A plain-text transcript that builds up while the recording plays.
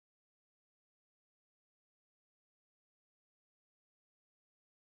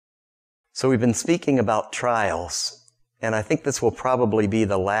So we've been speaking about trials, and I think this will probably be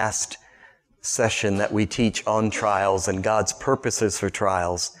the last session that we teach on trials and God's purposes for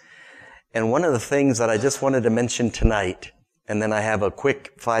trials. And one of the things that I just wanted to mention tonight, and then I have a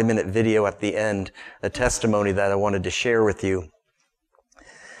quick 5-minute video at the end, a testimony that I wanted to share with you.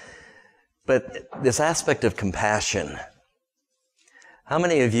 But this aspect of compassion. How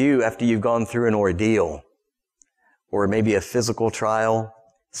many of you, after you've gone through an ordeal, or maybe a physical trial,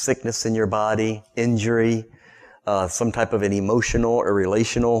 sickness in your body, injury, some type of an emotional or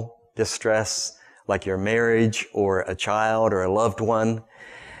relational distress, like your marriage or a child or a loved one,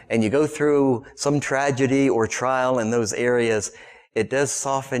 and you go through some tragedy or trial in those areas, it does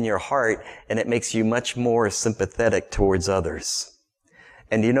soften your heart and it makes you much more sympathetic towards others.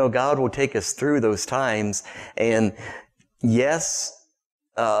 And you know, God will take us through those times. And yes,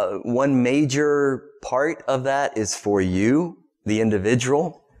 one major part of that is for you, the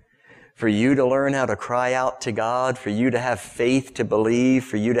individual, for you to learn how to cry out to God, for you to have faith to believe,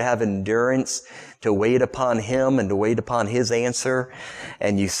 for you to have endurance to wait upon Him and to wait upon His answer.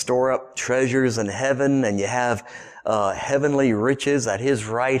 And you store up treasures in heaven, and you have heavenly riches at His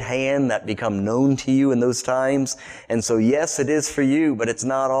right hand that become known to you in those times. And so yes, it is for you, but it's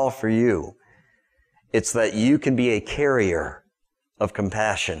not all for you. It's that you can be a carrier of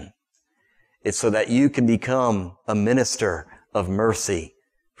compassion. It's so that you can become a minister of mercy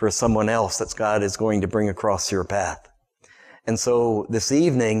for someone else that God is going to bring across your path. And so this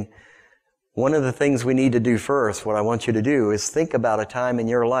evening, one of the things we need to do first, what I want you to do, is think about a time in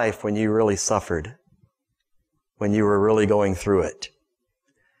your life when you really suffered, when you were really going through it,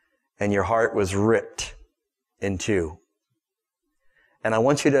 and your heart was ripped in two. And I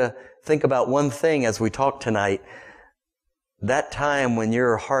want you to think about one thing as we talk tonight. That time when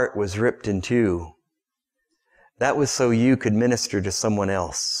your heart was ripped in two, that was so you could minister to someone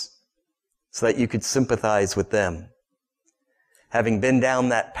else, so that you could sympathize with them. Having been down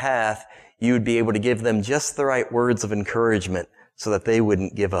that path, you would be able to give them just the right words of encouragement so that they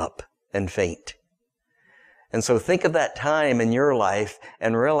wouldn't give up and faint. And so think of that time in your life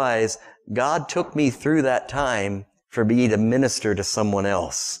and realize God took me through that time for me to minister to someone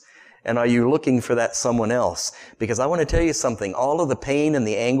else. And are you looking for that someone else? Because I want to tell you something. All of the pain and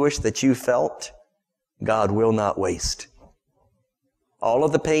the anguish that you felt, God will not waste. All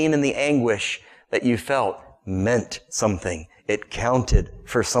of the pain and the anguish that you felt meant something. It counted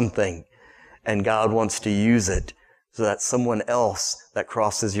for something. And God wants to use it so that someone else that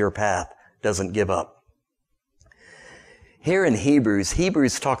crosses your path doesn't give up. Here in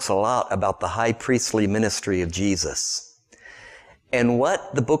Hebrews talks a lot about the high priestly ministry of Jesus. And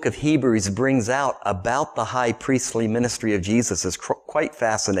what the book of Hebrews brings out about the high priestly ministry of Jesus is quite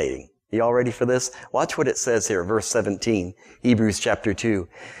fascinating. You all ready for this? Watch what it says here, verse 17, Hebrews chapter 2.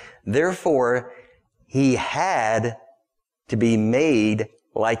 Therefore, He had to be made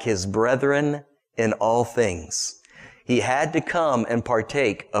like His brethren in all things. He had to come and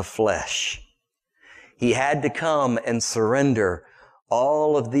partake of flesh. He had to come and surrender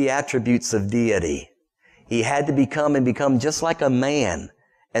all of the attributes of deity. He had to become just like a man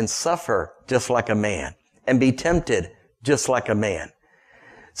and suffer just like a man and be tempted just like a man,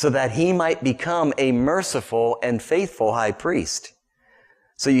 so that He might become a merciful and faithful high priest.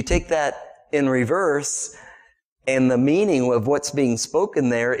 So you take that in reverse, and the meaning of what's being spoken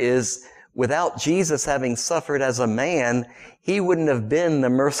there is, without Jesus having suffered as a man, He wouldn't have been the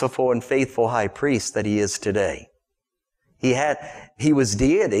merciful and faithful high priest that He is today. He was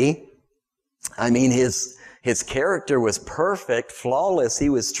deity. I mean, His character was perfect, flawless. He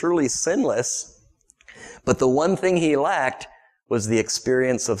was truly sinless. But the one thing He lacked was the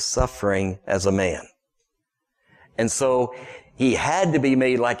experience of suffering as a man. And so He had to be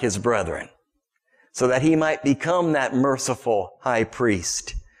made like His brethren, so that He might become that merciful high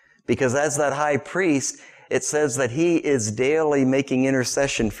priest. Because as that high priest, it says that He is daily making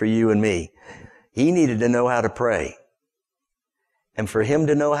intercession for you and me. He needed to know how to pray. And for Him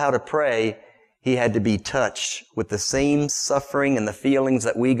to know how to pray, He had to be touched with the same suffering and the feelings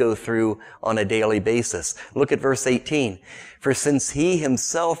that we go through on a daily basis. Look at verse 18. For since He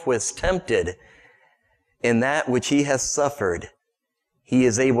Himself was tempted in that which He has suffered, He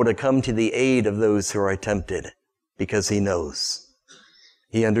is able to come to the aid of those who are tempted, because He knows.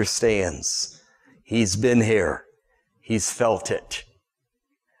 He understands. He's been here. He's felt it.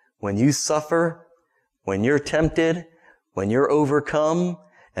 When you suffer, when you're tempted, when you're overcome,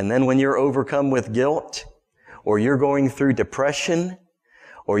 and then when you're overcome with guilt, or you're going through depression,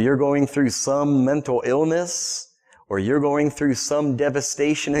 or you're going through some mental illness, or you're going through some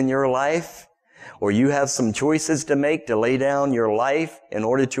devastation in your life, or you have some choices to make to lay down your life in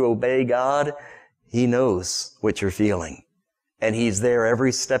order to obey God, He knows what you're feeling. And He's there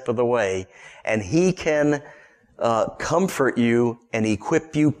every step of the way. And He can comfort you and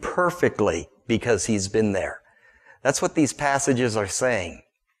equip you perfectly because He's been there. That's what these passages are saying.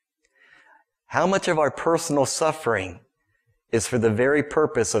 How much of our personal suffering is for the very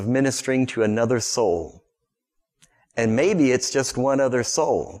purpose of ministering to another soul? And maybe it's just one other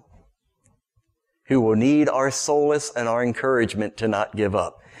soul who will need our solace and our encouragement to not give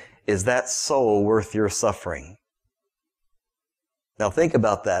up. Is that soul worth your suffering? Now think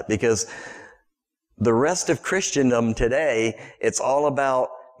about that, because the rest of Christendom today, it's all about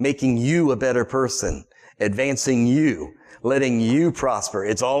making you a better person, advancing you, letting you prosper.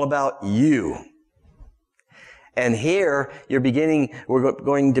 It's all about you. And here, we're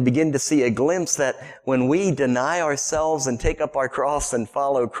going to begin to see a glimpse that when we deny ourselves and take up our cross and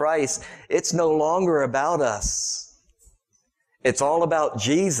follow Christ, it's no longer about us. It's all about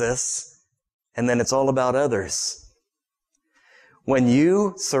Jesus, and then it's all about others. When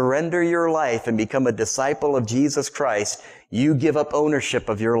you surrender your life and become a disciple of Jesus Christ, you give up ownership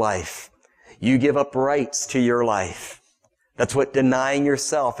of your life. You give up rights to your life. That's what denying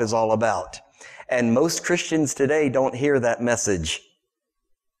yourself is all about. And most Christians today don't hear that message.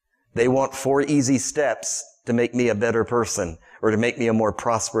 They want 4 easy steps to make me a better person or to make me a more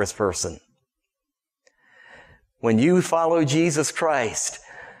prosperous person. When you follow Jesus Christ,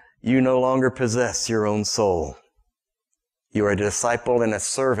 you no longer possess your own soul. You are a disciple and a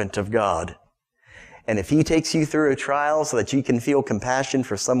servant of God. And if He takes you through a trial so that you can feel compassion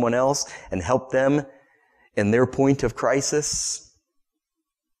for someone else and help them in their point of crisis,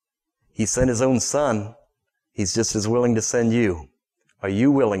 He sent His own Son. He's just as willing to send you. Are you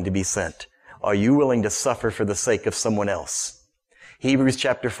willing to be sent? Are you willing to suffer for the sake of someone else? Hebrews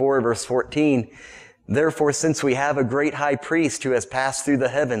chapter 4, verse 14. Therefore, since we have a great high priest who has passed through the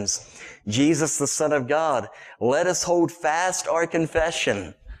heavens, Jesus, the Son of God, let us hold fast our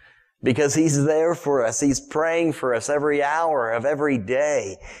confession, because He's there for us. He's praying for us every hour of every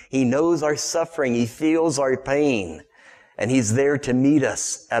day. He knows our suffering. He feels our pain. And He's there to meet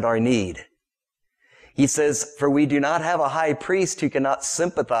us at our need. He says, for we do not have a high priest who cannot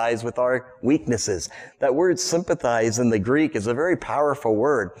sympathize with our weaknesses. That word sympathize in the Greek is a very powerful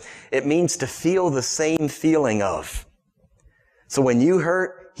word. It means to feel the same feeling of. So when you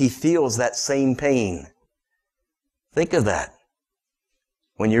hurt, He feels that same pain. Think of that.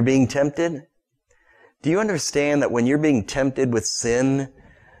 When you're being tempted, do you understand that when you're being tempted with sin,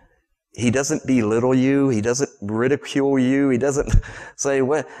 He doesn't belittle you. He doesn't ridicule you. He doesn't say,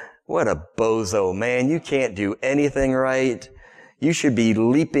 what a bozo, man. You can't do anything right. You should be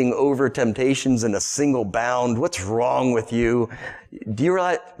leaping over temptations in a single bound. What's wrong with you? Do you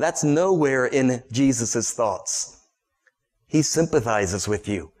realize that's nowhere in Jesus' thoughts? He sympathizes with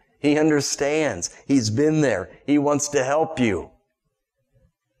you. He understands. He's been there. He wants to help you.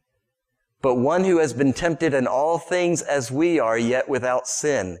 But one who has been tempted in all things as we are, yet without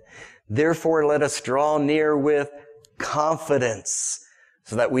sin. Therefore, let us draw near with confidence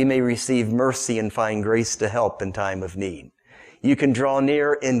so that we may receive mercy and find grace to help in time of need. You can draw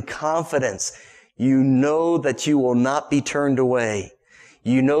near in confidence. You know that you will not be turned away.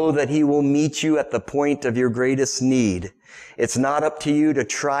 You know that He will meet you at the point of your greatest need. It's not up to you to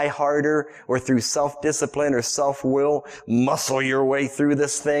try harder or through self-discipline or self-will muscle your way through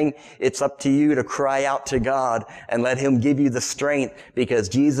this thing. It's up to you to cry out to God and let Him give you the strength, because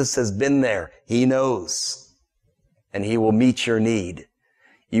Jesus has been there. He knows. And He will meet your need.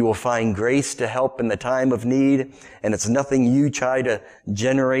 You will find grace to help in the time of need, and it's nothing you try to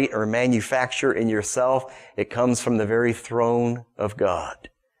generate or manufacture in yourself. It comes from the very throne of God.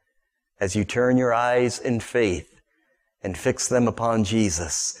 As you turn your eyes in faith and fix them upon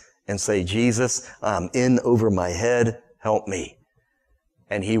Jesus and say, Jesus, I'm in over my head, help me.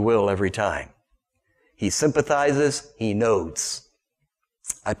 And He will every time. He sympathizes, He knows.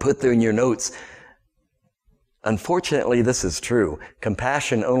 I put there in your notes, unfortunately, this is true.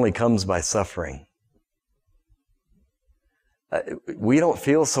 Compassion only comes by suffering. We don't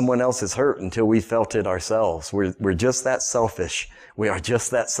feel someone else's hurt until we felt it ourselves. We're just that selfish. We are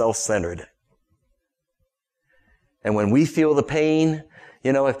just that self-centered. And when we feel the pain,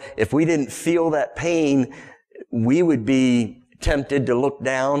 if we didn't feel that pain, we would be tempted to look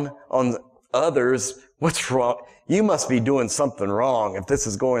down on others. What's wrong? You must be doing something wrong if this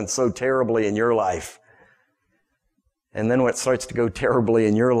is going so terribly in your life. And then when it starts to go terribly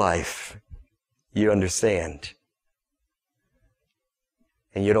in your life, you understand.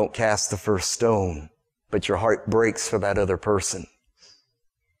 And you don't cast the first stone, but your heart breaks for that other person.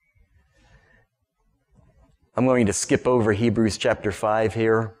 I'm going to skip over Hebrews chapter 5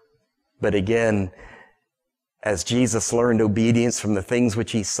 here. But again, as Jesus learned obedience from the things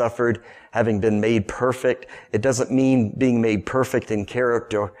which he suffered, having been made perfect, it doesn't mean being made perfect in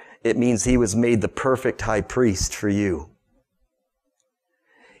character. It means he was made the perfect high priest for you.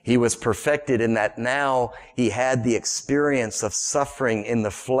 He was perfected in that now he had the experience of suffering in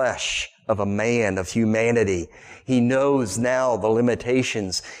the flesh of a man, of humanity. He knows now the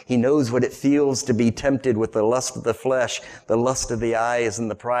limitations. He knows what it feels to be tempted with the lust of the flesh, the lust of the eyes,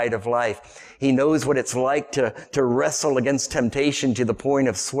 and the pride of life. He knows what it's like to wrestle against temptation to the point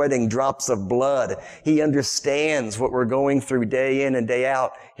of sweating drops of blood. He understands what we're going through day in and day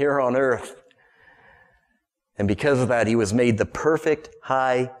out here on earth. And because of that, he was made the perfect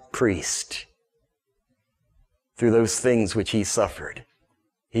high priest through those things which he suffered.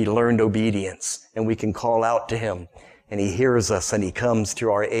 He learned obedience, and we can call out to him, and he hears us, and he comes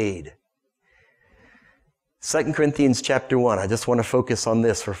to our aid. 2 Corinthians chapter 1, I just want to focus on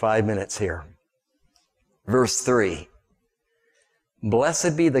this for 5 minutes here. Verse 3,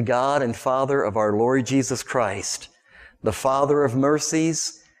 Blessed be the God and Father of our Lord Jesus Christ, the Father of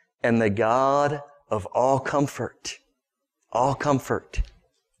mercies and the God of all comfort. All comfort.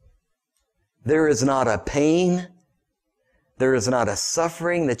 There is not a pain, there is not a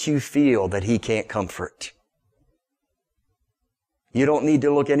suffering that you feel that he can't comfort. You don't need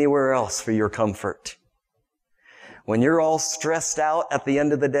to look anywhere else for your comfort. When you're all stressed out at the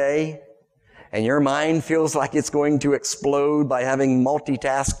end of the day, and your mind feels like it's going to explode by having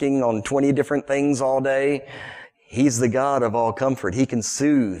multitasking on 20 different things all day, he's the God of all comfort. He can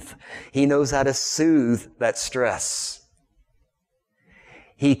soothe. He knows how to soothe that stress.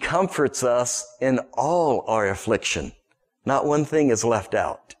 He comforts us in all our affliction. Not one thing is left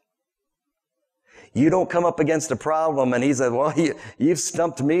out. You don't come up against a problem and he says, well, you've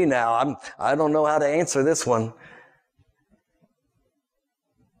stumped me now. I don't know how to answer this one.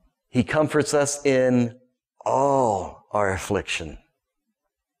 He comforts us in all our affliction.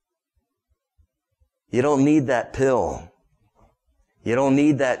 You don't need that pill. You don't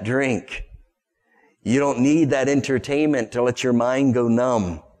need that drink. You don't need that entertainment to let your mind go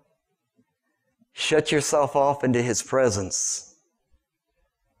numb. Shut yourself off into his presence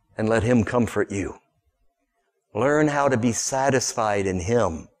and let him comfort you. Learn how to be satisfied in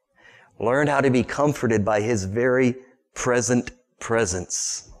him. Learn how to be comforted by his very present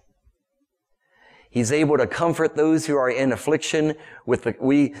presence. He's able to comfort those who are in affliction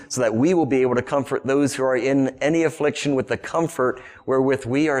so that we will be able to comfort those who are in any affliction with the comfort wherewith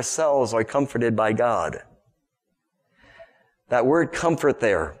we ourselves are comforted by God. That word comfort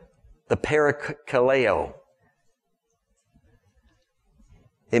there, the parakaleo,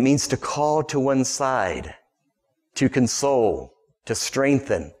 it means to call to one side, to console, to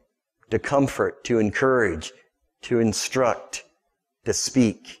strengthen, to comfort, to encourage, to instruct, to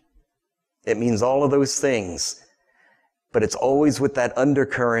speak. It means all of those things, but it's always with that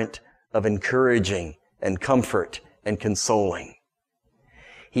undercurrent of encouraging and comfort and consoling.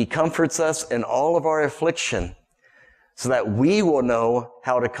 He comforts us in all of our affliction so that we will know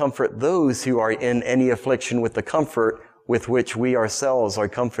how to comfort those who are in any affliction with the comfort with which we ourselves are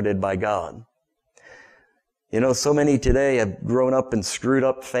comforted by God. You know, so many today have grown up in screwed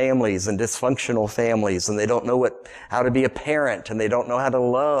up families and dysfunctional families, and they don't know how to be a parent, and they don't know how to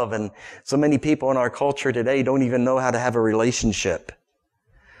love, and so many people in our culture today don't even know how to have a relationship.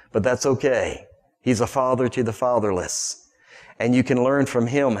 But that's okay. He's a father to the fatherless, and you can learn from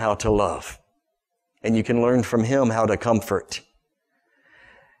him how to love, and you can learn from him how to comfort.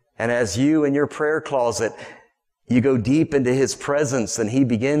 And as you in your prayer closet, you go deep into his presence, and he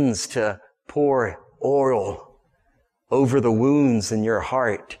begins to pour oil over the wounds in your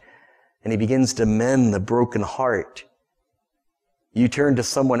heart, and he begins to mend the broken heart. You turn to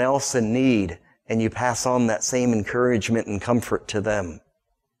someone else in need, and you pass on that same encouragement and comfort to them.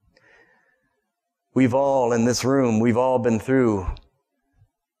 We've all in this room, we've all been through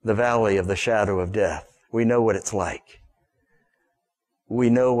the valley of the shadow of death. We know what it's like.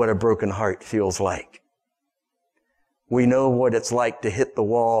 We know what a broken heart feels like. We know what it's like to hit the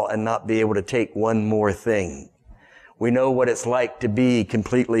wall and not be able to take one more thing. We know what it's like to be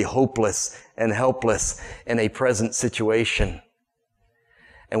completely hopeless and helpless in a present situation.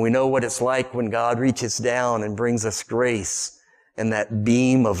 And we know what it's like when God reaches down and brings us grace and that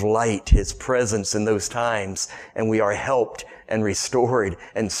beam of light, his presence in those times, and we are helped and restored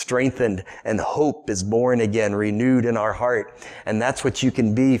and strengthened, and hope is born again, renewed in our heart. And that's what you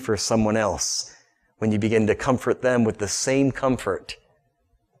can be for someone else when you begin to comfort them with the same comfort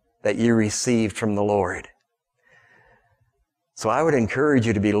that you received from the Lord. So I would encourage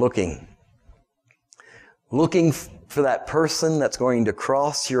you to be looking. looking for that person that's going to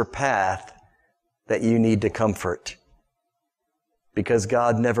cross your path that you need to comfort. Because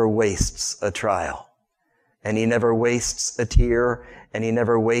God never wastes a trial. And He never wastes a tear, and He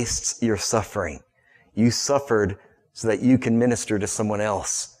never wastes your suffering. You suffered so that you can minister to someone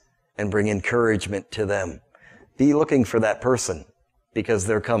else and bring encouragement to them. Be looking for that person, because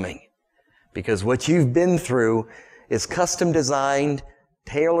they're coming. Because what you've been through is custom designed,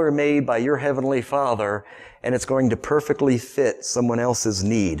 tailor-made by your Heavenly Father, and it's going to perfectly fit someone else's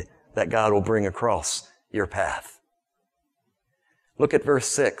need that God will bring across your path. Look at verse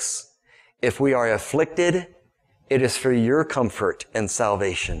 6. If we are afflicted, it is for your comfort and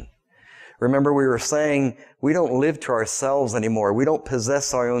salvation. Remember, we were saying we don't live to ourselves anymore. We don't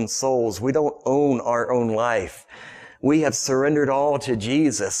possess our own souls. We don't own our own life. We have surrendered all to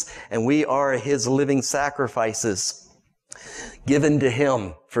Jesus, and we are His living sacrifices given to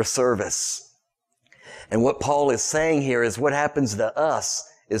Him for service. And what Paul is saying here is what happens to us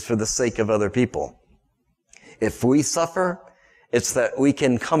is for the sake of other people. If we suffer, it's that we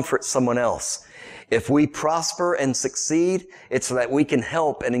can comfort someone else. If we prosper and succeed, it's so that we can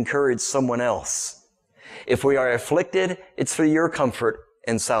help and encourage someone else. If we are afflicted, it's for your comfort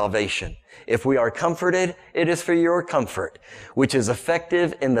and salvation. If we are comforted, it is for your comfort, which is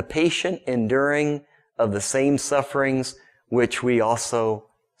effective in the patient enduring of the same sufferings which we also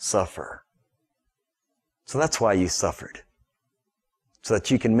suffer. So that's why you suffered, so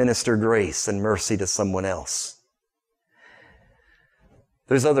that you can minister grace and mercy to someone else.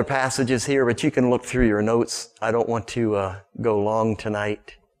 There's other passages here, but you can look through your notes. I don't want to go long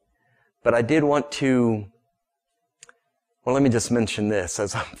tonight. But I did want to, well, let me just mention this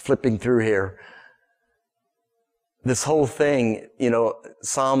as I'm flipping through here. This whole thing,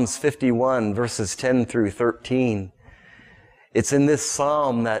 Psalms 51, verses 10 through 13. It's in this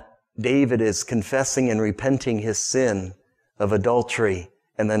psalm that David is confessing and repenting his sin of adultery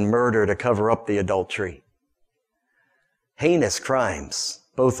and then murder to cover up the adultery. Heinous crimes,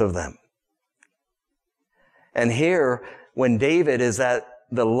 both of them. And here, when David is at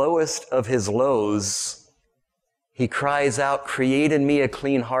the lowest of his lows, he cries out, "Create in me a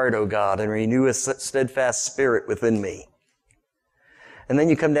clean heart, O God, and renew a steadfast spirit within me." And then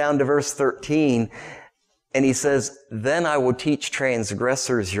you come down to verse 13, and he says, "Then I will teach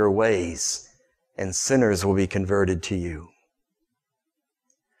transgressors your ways, and sinners will be converted to you."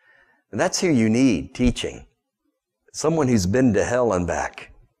 And that's who you need teaching. Someone who's been to hell and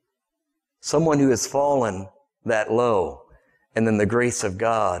back. Someone who has fallen that low, and then the grace of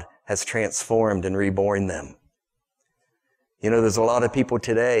God has transformed and reborn them. There's a lot of people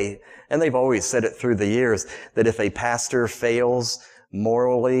today, and they've always said it through the years, that if a pastor fails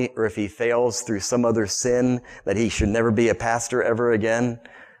morally, or if he fails through some other sin, that he should never be a pastor ever again.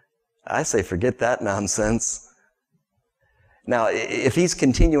 I say forget that nonsense. Now, if he's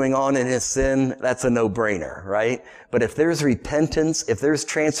continuing on in his sin, that's a no-brainer, right? But if there's repentance, if there's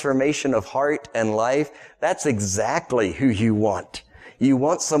transformation of heart and life, that's exactly who you want. You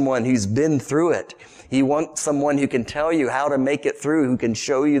want someone who's been through it. You want someone who can tell you how to make it through, who can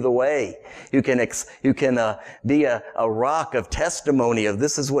show you the way, who can be a rock of testimony of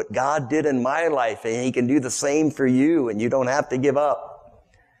this is what God did in my life, and He can do the same for you, and you don't have to give up.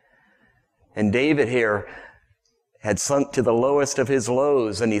 And David here had sunk to the lowest of his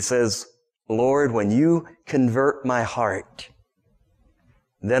lows, and he says, "Lord, when you convert my heart,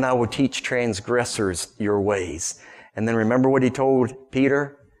 then I will teach transgressors your ways." And then remember what he told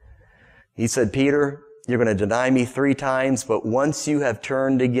Peter? He said, "Peter, you're going to deny me 3 times, but once you have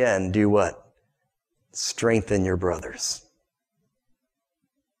turned again, do what? Strengthen your brothers."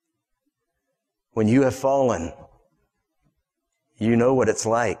 When you have fallen, you know what it's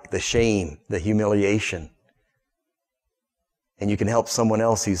like, the shame, the humiliation. And you can help someone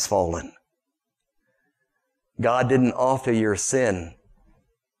else who's fallen. God didn't author your sin,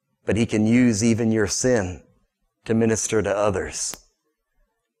 but He can use even your sin to minister to others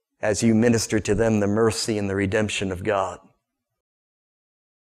as you minister to them the mercy and the redemption of God.